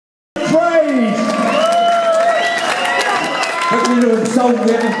middle of the song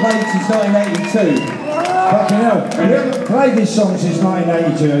we haven't played since 1982. Fucking hell. We haven't played this song since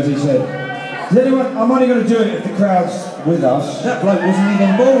 1982, as he said. Is anyone, I'm only going to do it if the crowd's with us. That bloke wasn't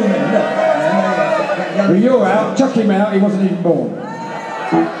even born then, look. Well, you're out, chuck him out, he wasn't even born.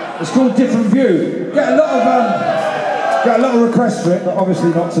 It's called Different View. Got a lot of requests for it, but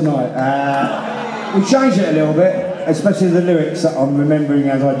obviously not tonight. We changed it a little bit, especially the lyrics that I'm remembering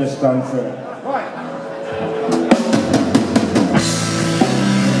as I just gone through it. Right.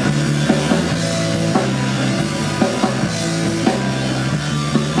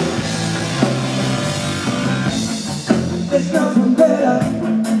 There's nothing better.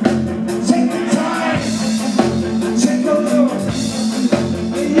 Take the time, take a look.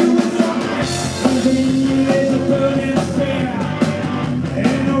 You will find there's a burning fear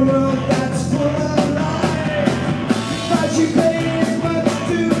in a world that's full of lies. But you pay as much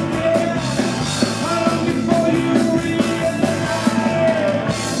to fear. How long before you realize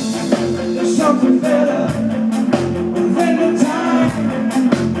there's something better than the time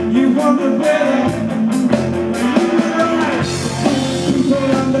you wonder better.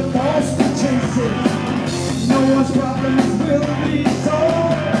 No one's problems will be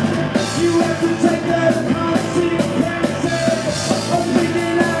solved. You have to take the consequences of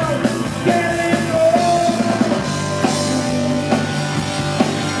figuring out, getting old.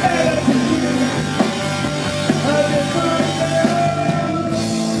 Better to you, a different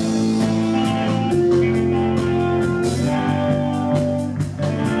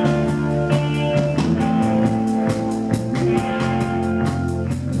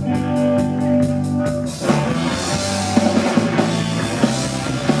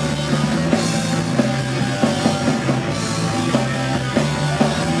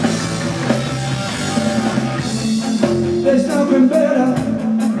There's nothing better.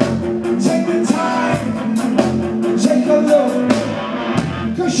 Take the time, take a look.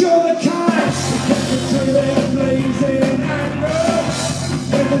 Cause you're the kind to get the trail blazing and rough.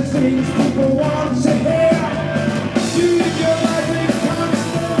 They're the things people want to hear. You live your life in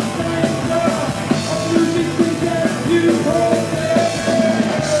constant danger of losing things that you hold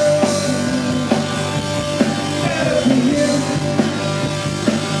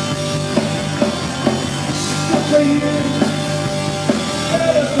dear.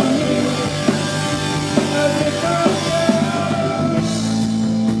 Better for you.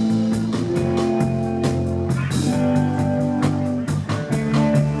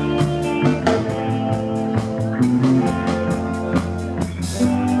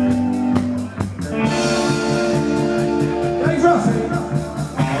 Good for you.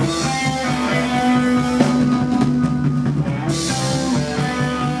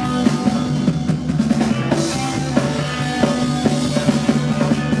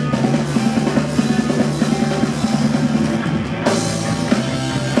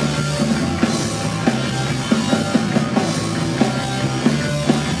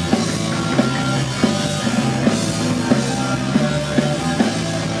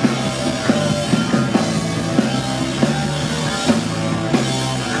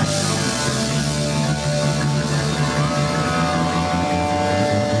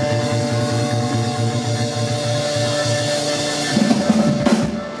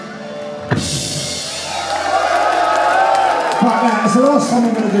 Right, now, it's the last time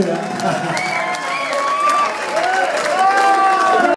I'm going to do that.